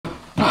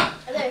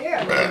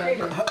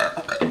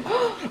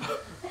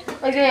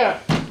Isaiah.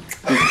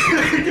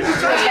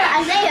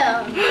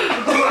 Isaiah.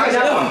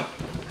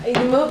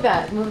 You move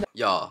that. Move that.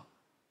 Y'all,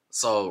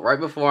 so right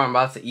before I'm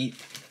about to eat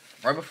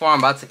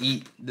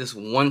this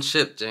one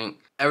chip drink,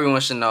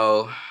 everyone should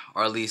know,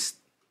 or at least,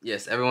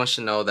 yes, everyone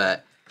should know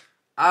that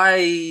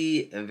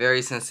I am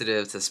very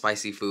sensitive to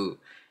spicy food.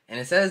 And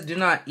it says do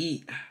not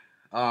eat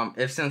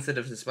if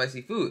sensitive to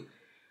spicy food.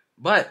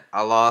 But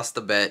I lost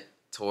the bet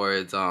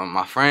towards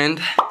my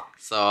friend.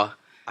 So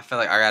I feel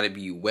like I gotta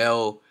be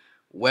well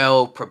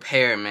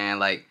prepared, man.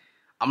 Like,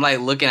 I'm like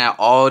looking at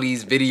all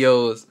these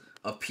videos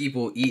of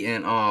people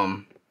eating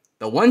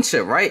the one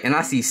chip, right? And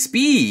I see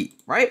Speed,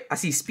 right? I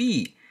see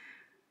Speed.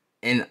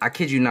 And I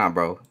kid you not,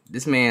 bro.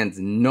 This man's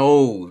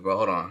nose, bro.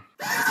 Hold on.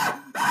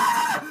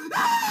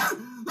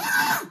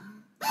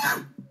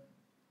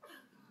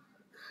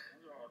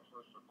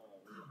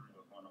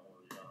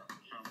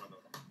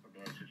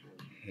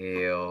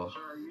 Hell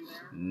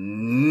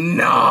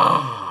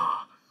nah.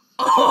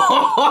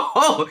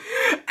 Oh,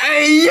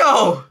 hey,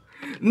 yo.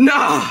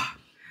 Nah,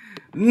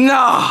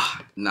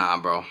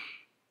 bro.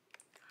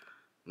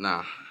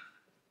 Nah,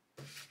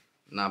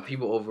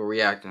 people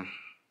overreacting.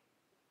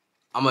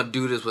 I'm gonna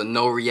do this with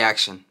no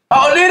reaction.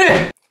 Oh, did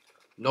it?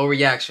 No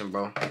reaction,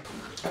 bro.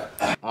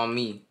 On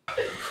me.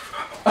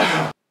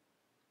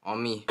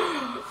 On me.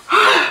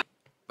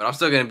 But I'm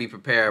still gonna be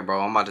prepared,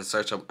 bro. I'm about to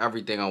search up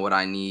everything on what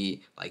I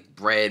need. Like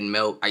bread,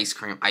 milk, ice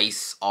cream,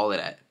 ice, all of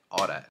that.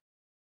 All that.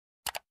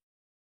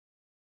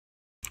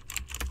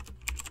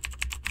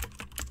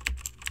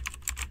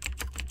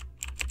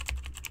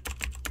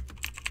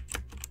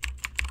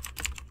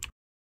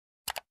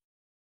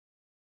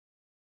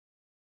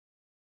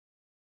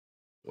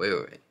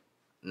 Wait.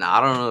 Now,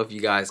 I don't know if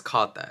you guys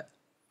caught that,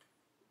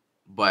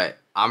 but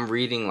I'm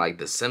reading like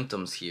the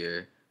symptoms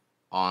here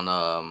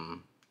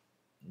on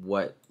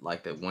what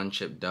like the one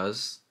chip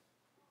does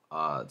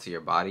to your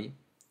body,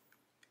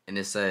 and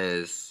it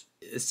says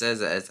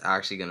that it's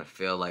actually gonna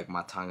feel like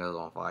my tongue is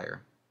on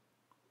fire.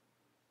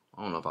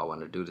 I don't know if I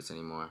want to do this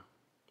anymore.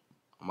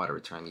 I'm about to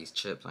return these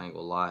chips. I ain't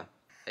gonna lie.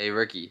 Hey,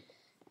 Ricky.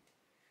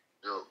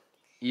 Yo.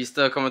 You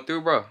still coming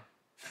through, bro? Is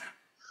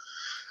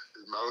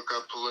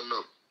Malachi pulling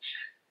up?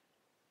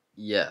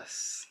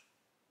 Yes.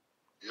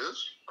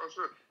 Yes? Oh,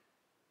 shit.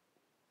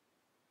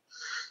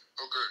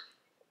 Okay.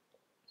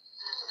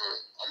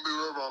 I'll be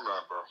right on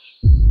that, bro.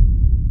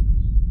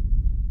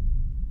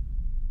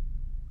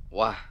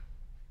 Why?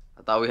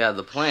 I thought we had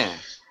the plan.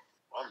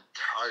 I'm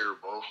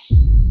tired, bro.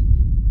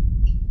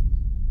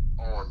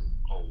 On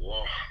a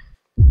lot.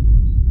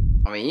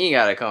 I mean, you ain't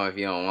gotta come if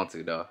you don't want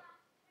to, though.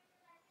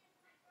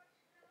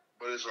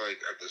 But it's like,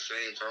 at the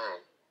same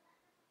time,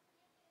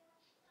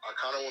 I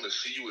kind of want to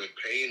see you in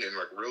pain in,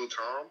 like, real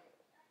time,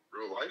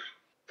 real life.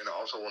 And I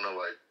also want to,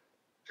 like,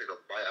 take a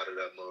bite out of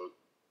that mug.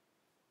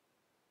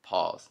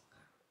 Pause.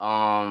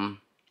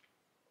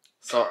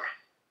 So.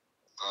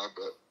 I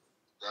bet.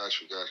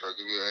 Got you. I'll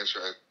give you an answer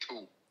at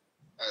 2.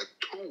 At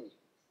 2.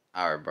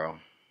 Alright, bro.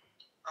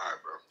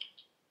 Alright, bro.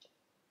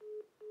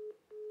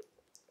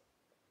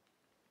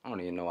 I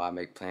don't even know why I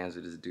make plans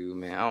with this dude,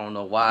 man. I don't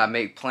know why I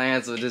make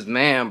plans with this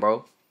man,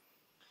 bro.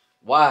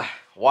 Why?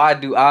 Why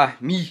do I?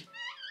 Me.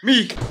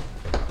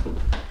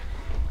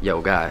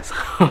 Yo, guys.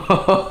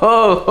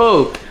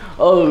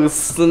 Oh,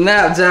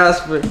 snap,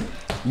 Jasper.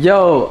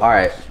 Yo, all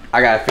right. I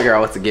gotta figure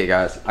out what to get,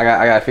 guys. I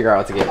gotta figure out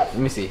what to get. Let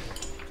me see.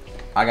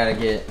 Let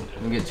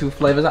me get 2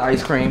 flavors of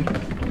ice cream.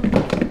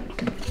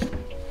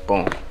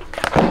 Boom.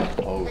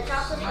 Oh,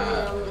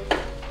 snap.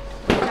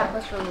 The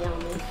chocolate's really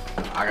yummy.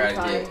 I gotta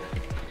get.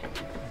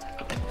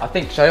 I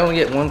think, should I only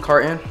get 1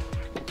 carton?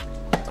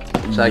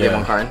 Should I get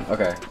 1 carton?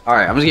 Okay. All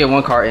right, I'm just getting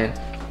 1 carton.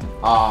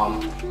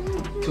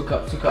 2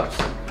 cups.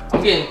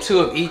 I'm getting 2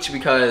 of each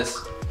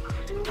because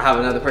I have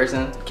another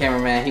person,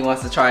 cameraman. He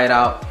wants to try it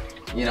out,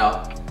 you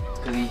know,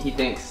 because he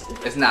thinks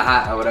it's not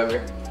hot or whatever.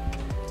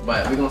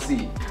 But we're gonna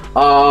see.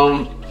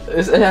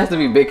 It has to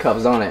be big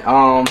cups, don't it? Can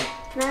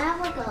I have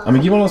like a? I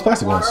mean, get one of those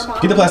plastic ones.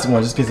 Get the plastic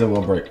one just in case it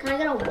won't break. Can I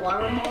get a water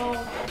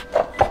bottle?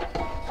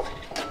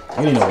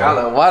 You need no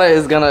water. Water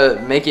is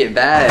gonna make it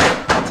bad.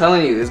 I'm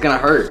telling you, it's gonna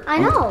hurt. I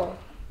know.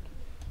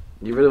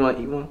 You really want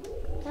to eat one?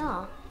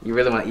 Yeah. You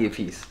really want to eat a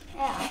piece?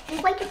 Yeah.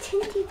 It's like a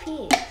tinty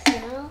piece, you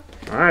know?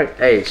 Alright.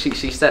 Hey, she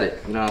said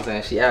it. You know what I'm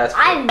saying? She asked.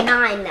 I'm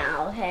 9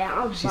 now, okay?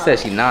 I'm buff. She said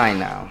she's 9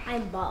 now.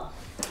 I'm buff.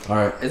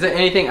 Alright. Is there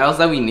anything else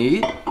that we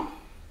need?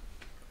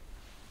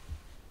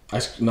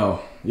 No.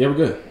 Yeah, we're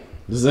good.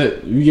 This is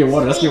it. You get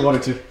water. Let's get water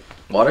too.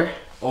 Water?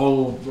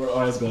 Oh, bro. All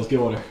right, let's go. Let's get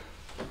water.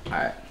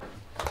 Alright.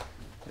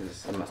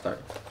 I'm gonna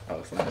start. Oh,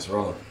 it's nice. Let's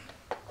roll.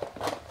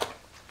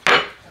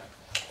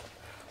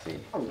 See.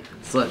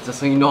 So just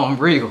so you know I'm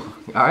real.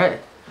 Alright?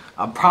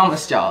 I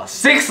promised y'all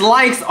 6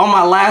 likes on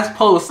my last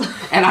post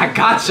and I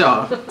got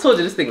y'all. I told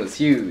you this thing was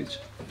huge.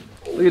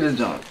 Look at this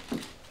junk.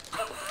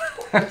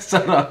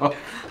 Shut up.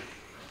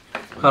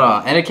 Hold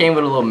on. And it came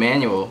with a little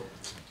manual.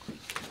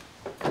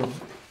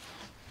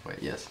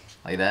 Wait, yes.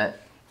 Like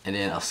that. And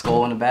then a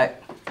skull in the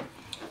back.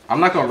 I'm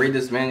not gonna read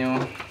this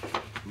manual,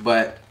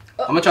 but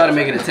I'm gonna try to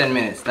make it at 10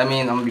 minutes. That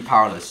means I'm gonna be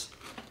powerless.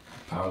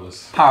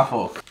 Powerless.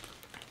 Powerful.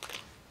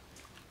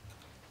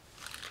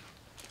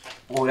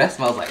 Oh, that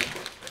smells like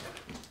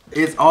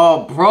it's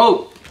all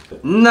broke.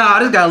 Nah,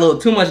 this got a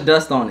little too much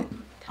dust on it.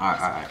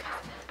 Alright.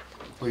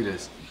 Look at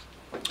this.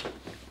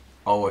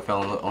 Oh, it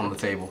fell on the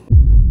table.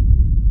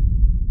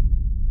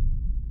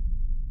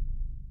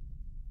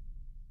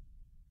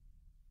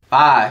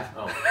 Five,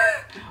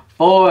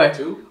 4,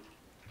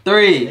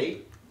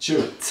 3,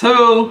 2,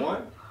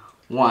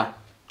 1.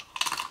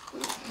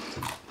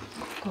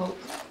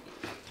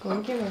 Go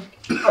and give her.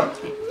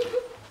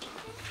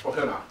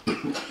 Okay now.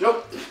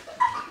 Yup.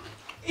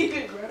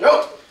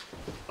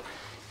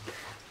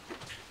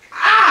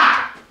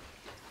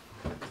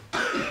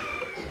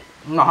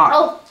 I'm not hot.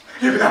 Oh,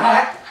 Give me the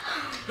hat.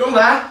 Don't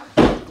lie.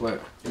 Wait,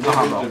 I'm not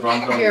hot,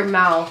 bro. your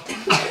mouth.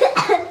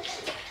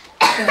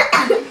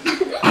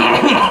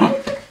 I'm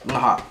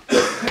not hot.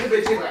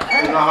 It's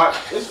not hot.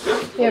 It's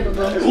good. Here, boo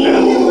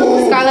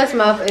boo. Scarlett's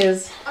mouth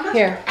is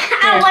here.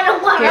 I want to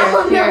walk. I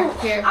want to know.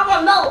 Here. I want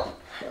to know.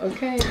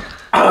 Okay.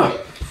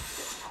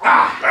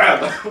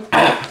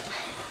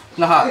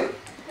 Not hot.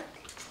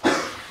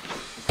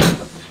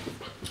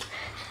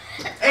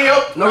 Hey yo.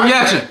 No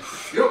reaction.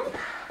 Yup.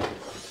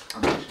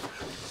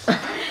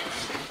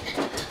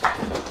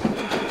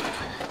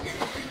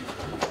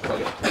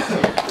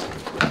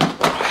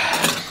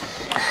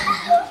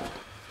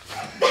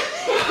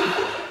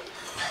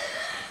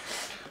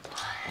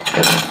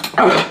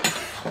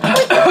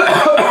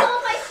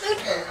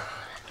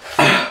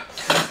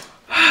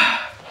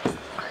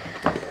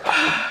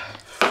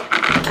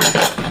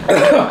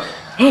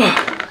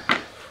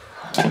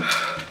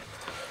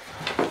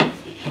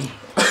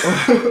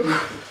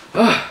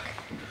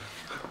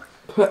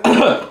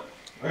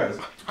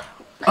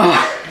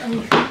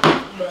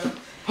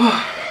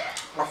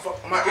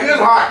 My ears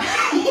hot.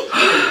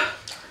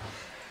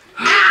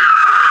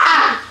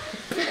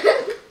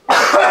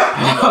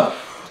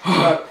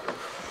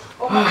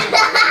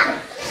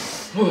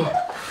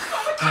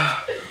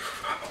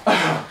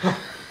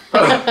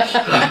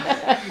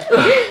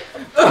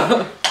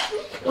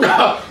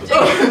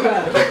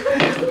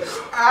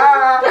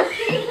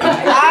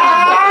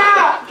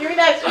 Give me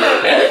that shit.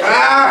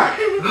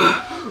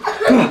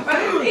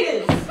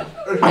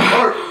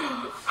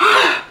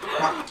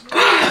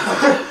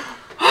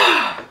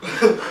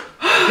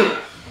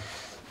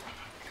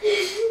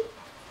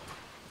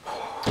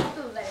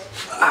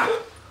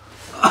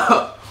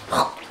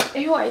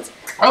 Ew, it's...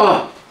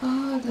 Oh,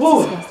 that's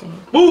disgusting.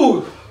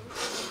 Ooh.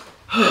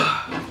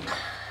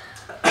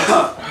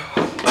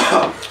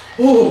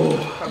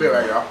 I'll be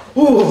right, y'all.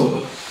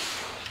 Ooh.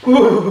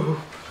 Ooh.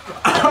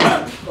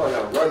 Oh, I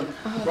gotta run.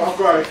 Rough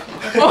right.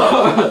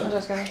 I'm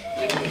just gonna...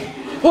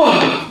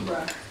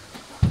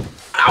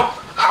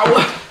 Ow.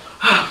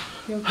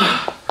 You okay?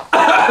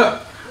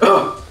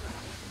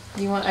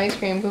 You want ice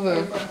cream, boo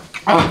boo?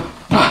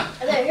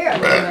 Here.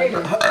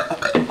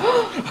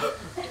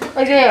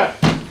 Isaiah.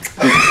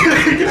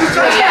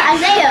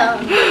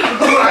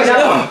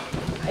 Isaiah.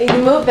 You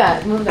move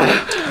that. Move that.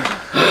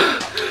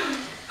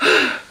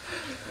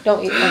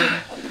 Don't eat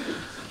them.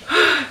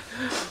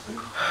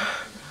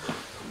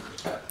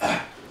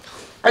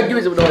 Give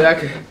me some noise. I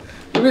can.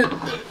 Give me.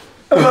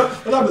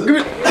 Give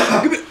me.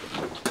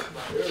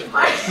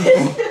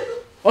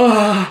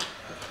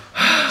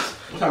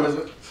 What time is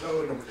it?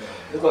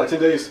 It's like 10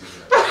 days.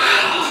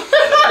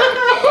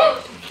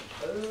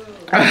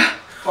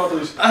 Call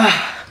police. Call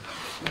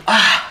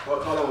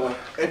that one.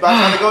 It's about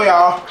time to go,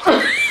 y'all.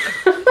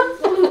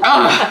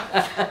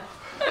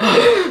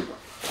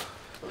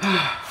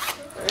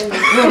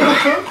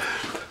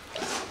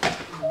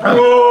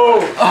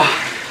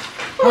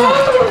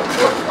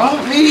 Oh,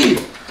 me.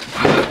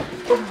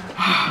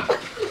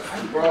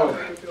 Bro,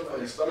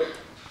 your stomach.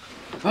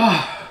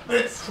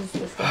 It's just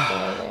disgusting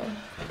right there.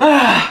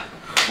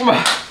 Come on.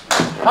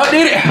 I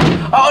need it.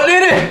 I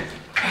need it.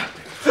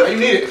 You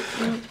need it.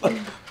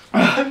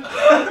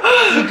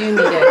 You do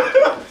need it.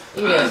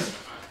 Eat it.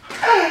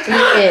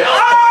 Eat it.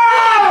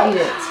 Eat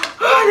it.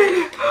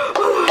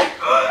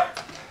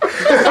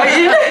 I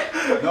eat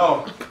it. No.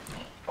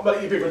 I'm about to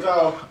eat paper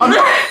towel. I'm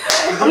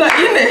not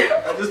eating it.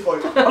 At this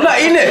point. I'm not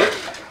eating it.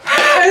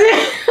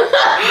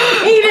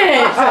 Eat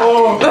it.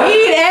 Oh.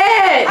 Eat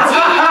it.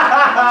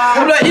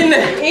 I'm not eating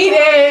it. Eat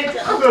it.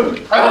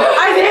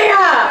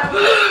 Isaiah.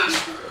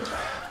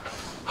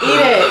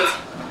 Eat it.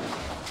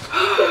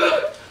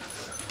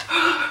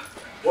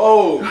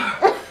 Whoa.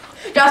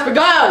 Jasper,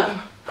 go.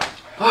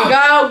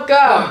 Go,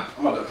 go.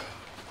 I'm about to.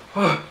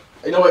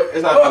 You know what?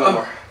 It's not fun no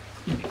more.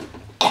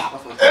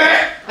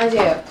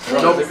 Isaiah,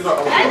 Nope.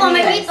 I'm gonna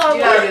make me do throw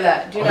not do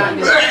that. Do not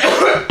do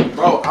that.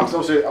 Bro, I'm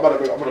so serious. I'm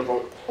gonna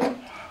vote. I'm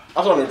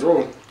starting to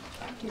drool.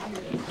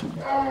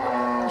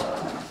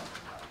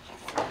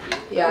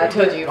 Yeah, I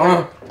told you.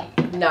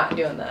 Not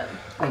doing that.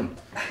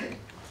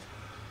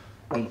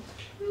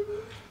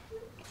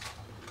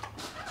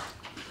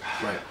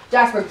 Right.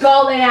 Jasper,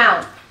 go lay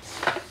down.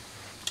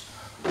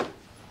 I'm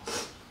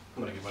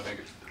gonna get my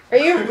nigga. Are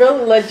you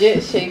real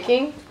legit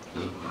shaking?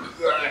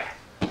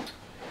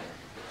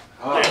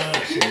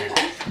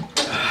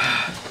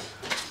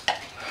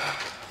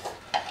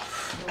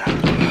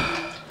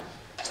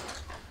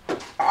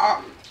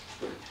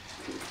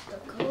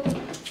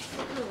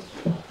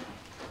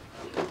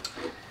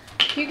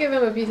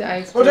 piece of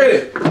ice Oh, cream.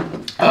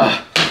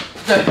 Jaden.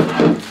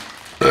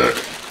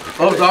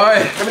 Oh, sorry.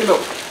 Hand me the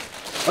milk.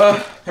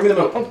 Hand me the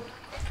milk.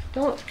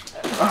 Don't.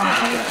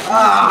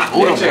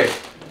 Hold on. Jay.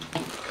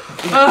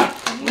 I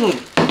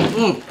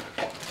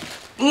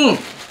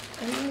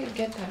didn't even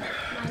get that.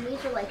 My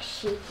knees are like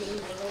shaking,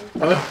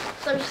 man.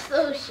 I'm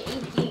so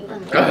shaking.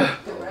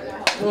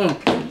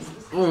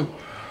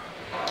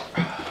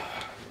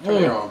 Come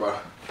here on, bro.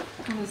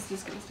 That's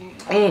disgusting.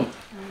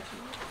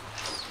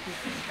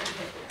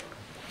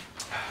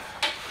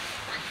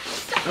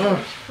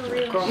 For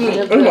real.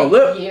 Look at my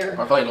lip. Here.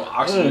 I feel like no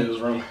oxygen in this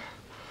room.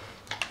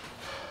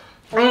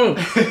 Bro,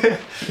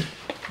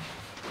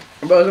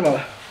 look at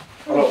my.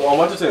 Hold on, well,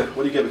 1 to 10.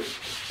 What do you give it?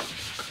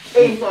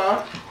 5.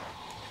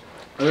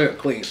 I got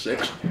clean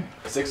 6.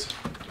 6?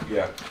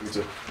 Yeah, me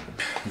too.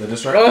 Did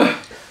this right?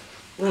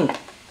 I'm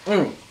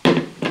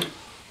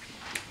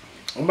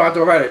about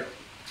to write it.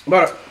 I'm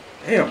about to.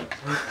 Damn.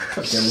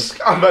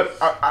 I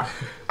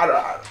don't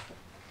know.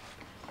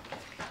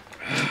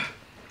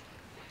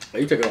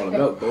 You took it on the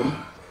milk, bro.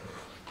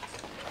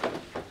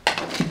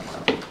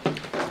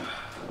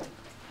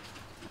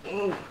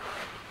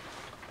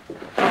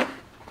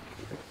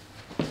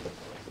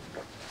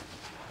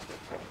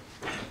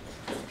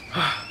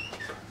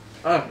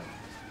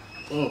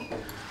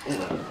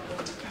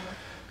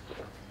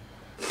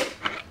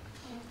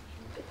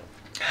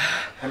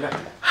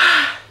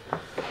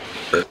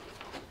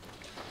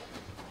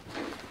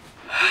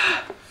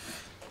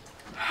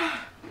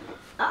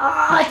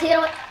 Oh, take it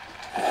away.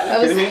 That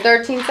was Kidding me?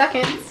 13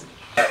 seconds.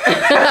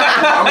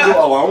 I'm gonna do it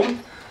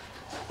alone.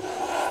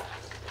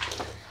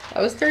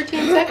 That was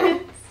 13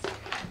 seconds.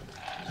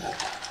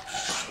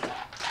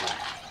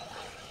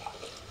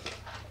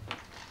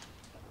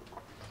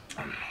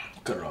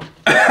 Cut it off.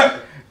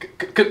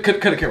 Cut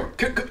the camera.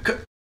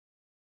 Cut.